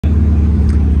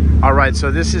All right, so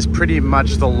this is pretty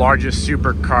much the largest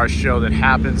supercar show that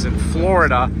happens in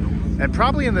Florida, and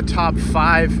probably in the top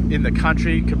 5 in the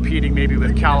country, competing maybe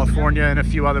with California and a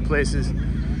few other places.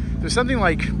 There's something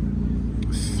like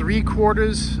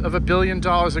 $750 million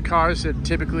of cars that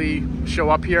typically show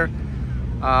up here.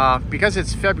 Because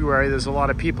it's February, there's a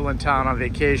lot of people in town on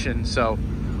vacation, so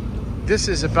this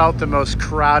is about the most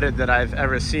crowded that I've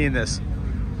ever seen this.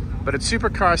 But it's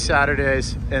Supercar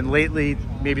Saturdays, and lately,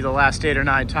 maybe the last 8 or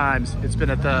 9 times, it's been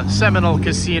at the Seminole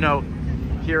Casino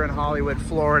here in Hollywood,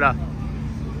 Florida.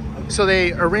 So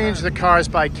they arrange the cars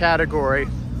by category,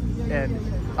 and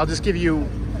I'll just give you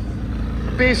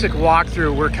a basic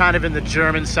walkthrough. We're kind of in the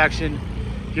German section.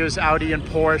 Here's Audi and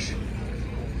Porsche.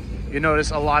 You notice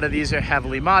a lot of these are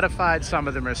heavily modified, some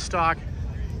of them are stock.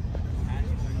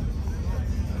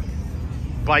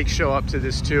 Bikes show up to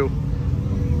this too.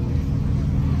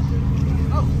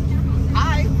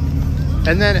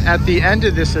 And then at the end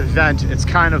of this event, it's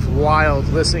kind of wild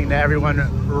listening to everyone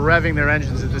revving their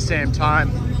engines at the same time.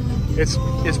 It's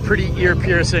pretty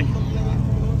ear-piercing.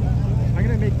 I'm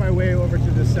gonna make my way over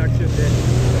to this section that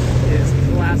is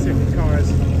classic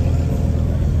cars.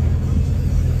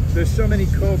 There's so many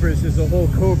Cobras, there's a whole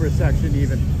Cobra section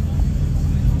even.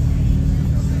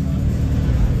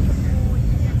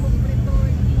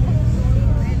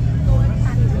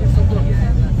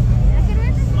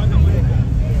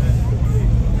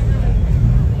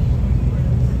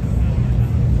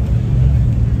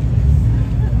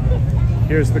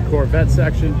 Here's the Corvette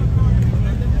section.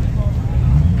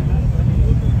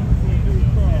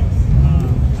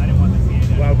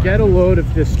 Wow, get a load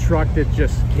of this truck that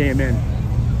just came in.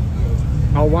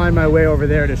 I'll wind my way over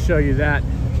there to show you that.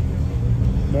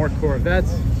 More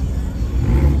Corvettes.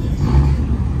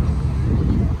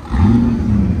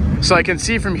 So I can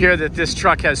see from here that this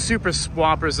truck has super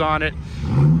swampers on it,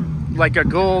 like a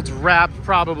gold wrap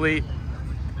probably,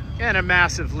 and a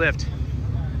massive lift.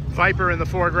 Viper in the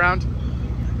foreground.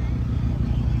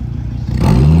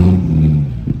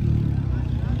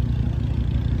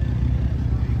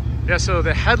 Yeah, so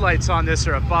the headlights on this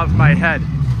are above my head.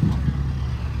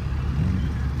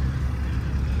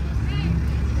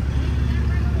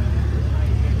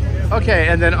 Okay,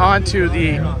 and then on to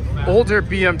the older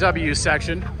BMW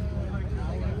section.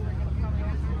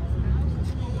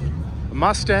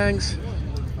 Mustangs,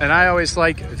 and I always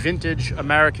like vintage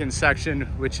American section,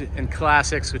 which in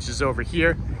classics, which is over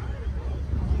here.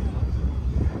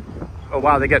 Oh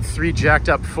wow, they got 3 jacked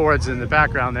up Fords in the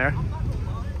background there.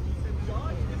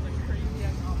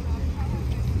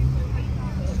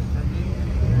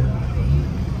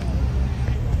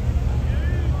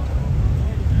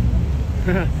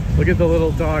 Look at the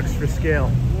little dogs for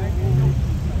scale.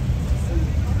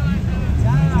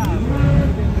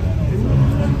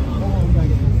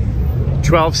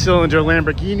 "12-cylinder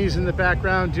Lamborghinis in the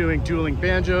background doing dueling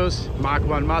banjos, Mach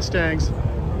 1 Mustangs.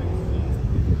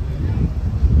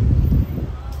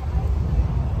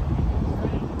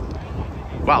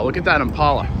 Wow, look at that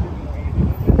Impala.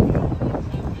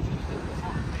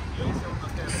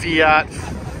 Fiat,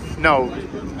 no,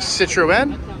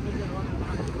 Citroen?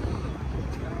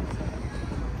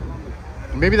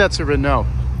 Maybe that's a Renault.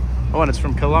 Oh, and it's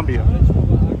from Colombia.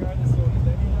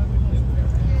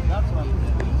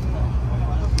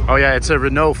 Oh yeah, it's a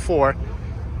Renault 4.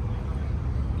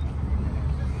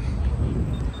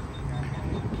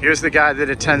 Here's the guy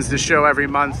that attends the show every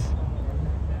month.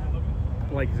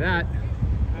 Like that,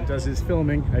 does his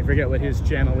filming. I forget what his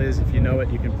channel is. If you know it,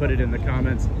 you can put it in the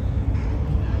comments.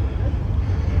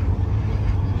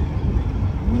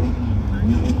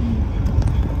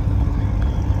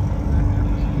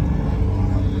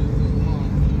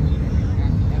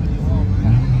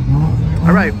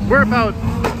 All right, we're about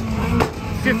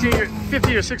 50 or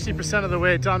 60% of the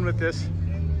way done with this.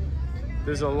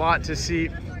 There's a lot to see.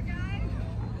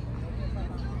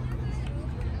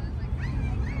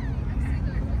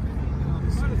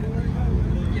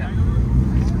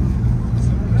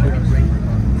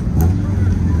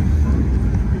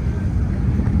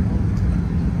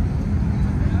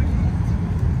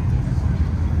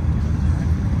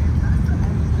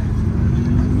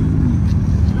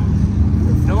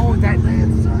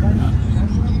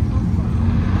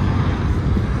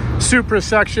 Supra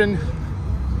section,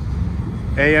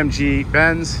 AMG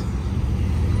Benz,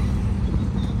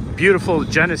 beautiful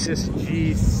Genesis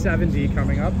G70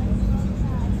 coming up,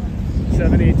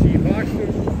 718 Boxster.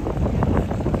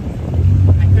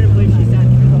 I couldn't believe she's done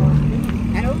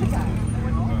and overtime.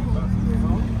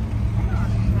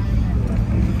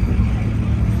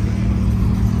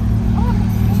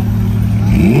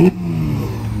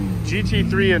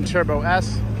 GT3 and Turbo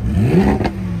S.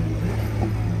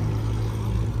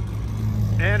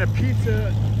 And a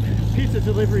pizza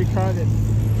delivery car that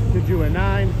could do a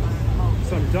 9,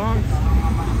 some donks.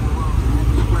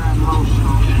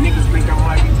 Niggas think I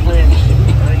might be playing shit.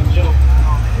 I ain't joking.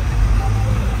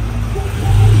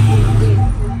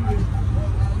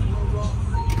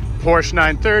 Porsche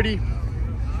 930.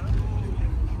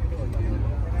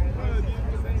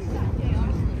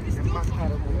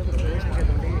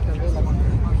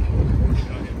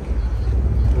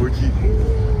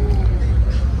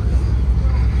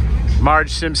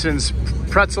 Marge Simpson's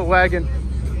pretzel wagon.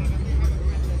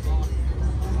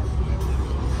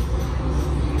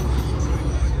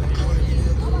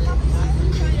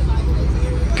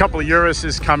 A couple of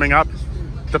Uruses coming up.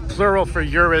 The plural for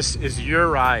Urus is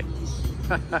Uri.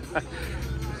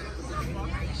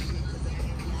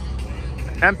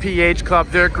 MPH Club,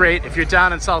 they're great. If you're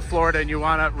down in South Florida and you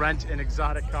want to rent an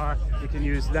exotic car, you can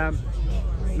use them.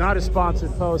 Not a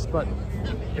sponsored post, but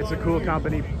it's a cool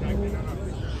company.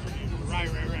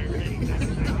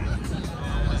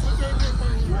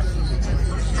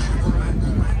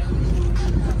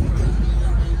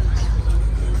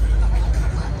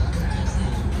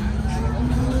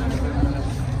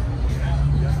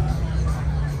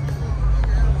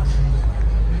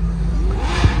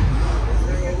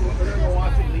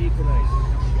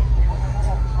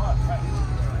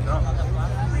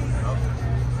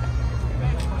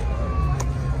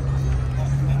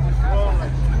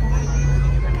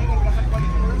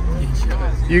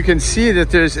 You can see that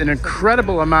there's an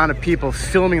incredible amount of people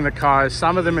filming the cars.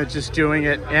 Some of them are just doing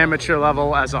it amateur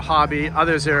level as a hobby.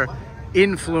 Others are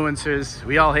influencers.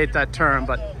 We all hate that term,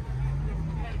 but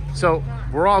so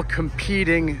we're all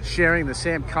competing, sharing the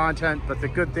same content, but the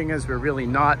good thing is we're really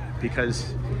not,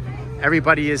 because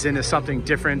everybody is into something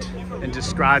different and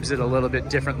describes it a little bit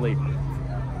differently.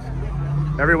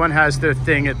 Everyone has their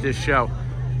thing at this show.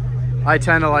 I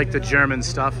tend to like the German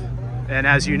stuff, and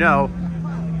as you know,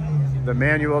 the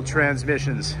manual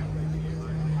transmissions.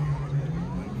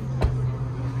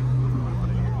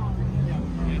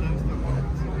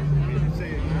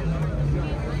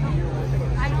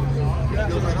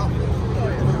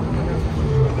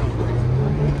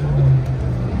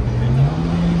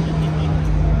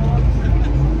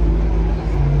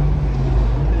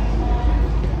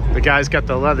 The guy's got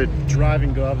the leather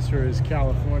driving gloves for his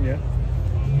California.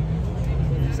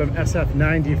 Some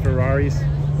SF90 Ferraris.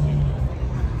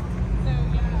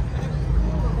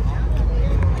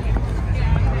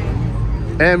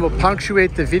 And we'll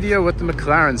punctuate the video with the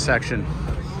McLaren section.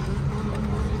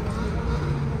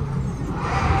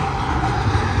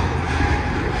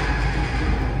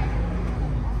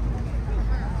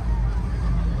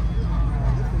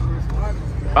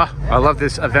 Ah, I love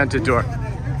this Aventador.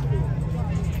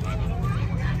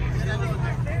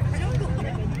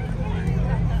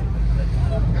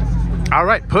 All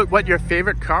right, put what your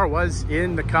favorite car was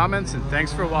in the comments, and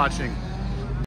thanks for watching.